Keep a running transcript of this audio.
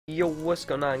Yo, what's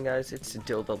going on, guys? It's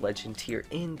DilltheLegend here,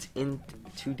 and in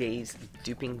today's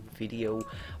duping video,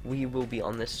 we will be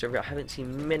on this server. I haven't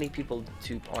seen many people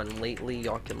dupe on lately.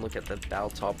 Y'all can look at the bow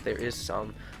top. There is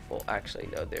some, well, actually,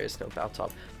 no, there is no bow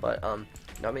top, but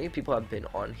not many people have been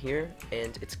on here,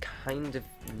 and it's kind of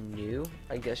new,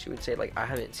 I guess you would say. Like, I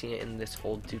haven't seen it in this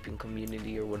whole duping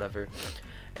community or whatever,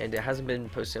 and it hasn't been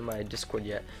posted in my Discord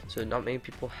yet, so not many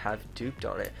people have duped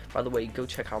on it. By the way, go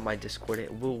check out my Discord.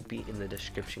 It will be in the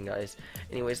description, guys.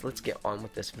 Anyways, let's get on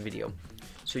with this video.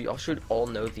 So y'all should all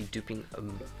know the duping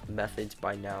methods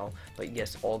by now, but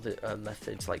yes, all the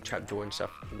methods like trapdoor and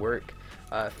stuff work.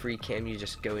 Free cam, you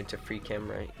just go into free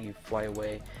cam, right? You fly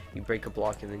away, you break a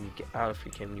block, and then you get out of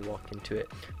free cam and you walk into it.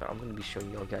 But I'm going to be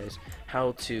showing y'all guys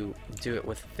how to do it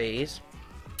with phase.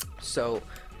 So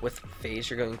with phase,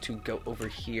 you're going to go over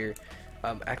here.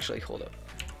 Actually, hold up.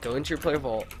 Go into your player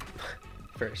vault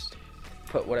first.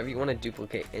 Put whatever you want to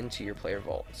duplicate into your player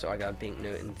vault. So I got a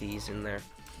banknote and these in there.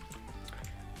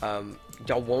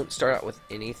 Y'all won't start out with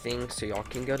anything, so y'all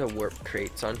can go to warp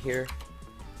crates on here,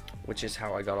 which is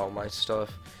how I got all my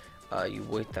stuff. You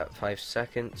wait that 5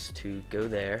 seconds to go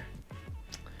there.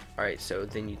 Alright, so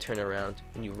then you turn around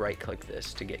and you right click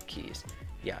this to get keys.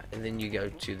 Yeah, and then you go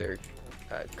to their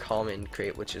common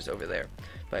crate, which is over there.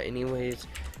 But anyways,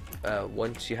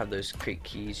 once you have those crate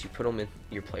keys, you put them in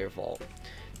your player vault.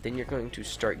 Then you're going to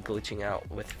start glitching out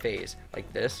with phase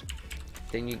like this.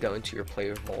 Then you go into your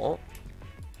player vault,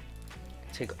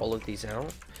 take all of these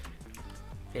out,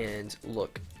 and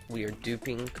look, we are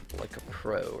duping like a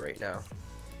pro right now.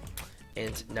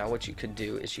 And now what you could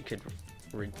do is you could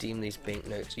redeem these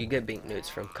banknotes. You get banknotes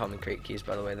from common crate keys,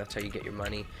 by the way. That's how you get your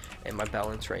money. And my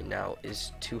balance right now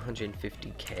is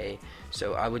 250k,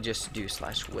 so I would just do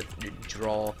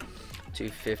 /withdraw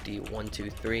 250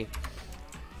 123,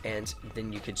 and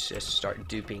then you could just start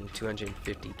duping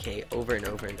 250k over and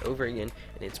over and over again,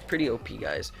 and it's pretty OP,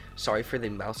 guys. Sorry for the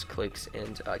mouse clicks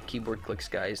and keyboard clicks,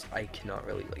 guys. I cannot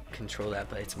really like control that,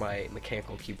 but it's my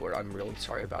mechanical keyboard. I'm really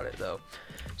sorry about it though.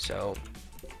 So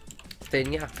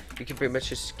then yeah, you can pretty much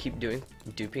just keep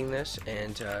duping this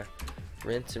and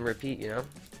rinse and repeat, you know.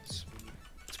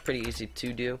 It's pretty easy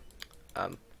to do.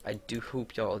 I do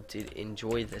hope y'all did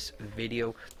enjoy this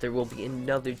video. There will be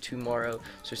another tomorrow,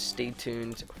 so stay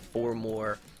tuned for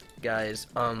more, guys.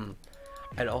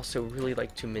 I'd also really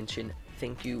like to mention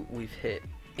thank you. We've hit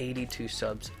 82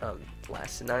 subs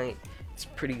last night. It's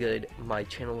pretty good. My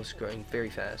channel is growing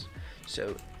very fast,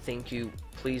 so thank you.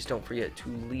 Please don't forget to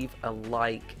leave a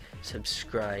like,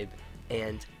 subscribe,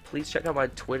 and please check out my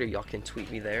Twitter. Y'all can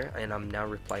tweet me there, and I'm now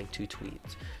replying to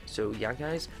tweets. So yeah,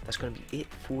 guys, that's gonna be it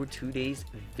for today's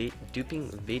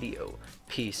duping video.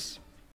 Peace.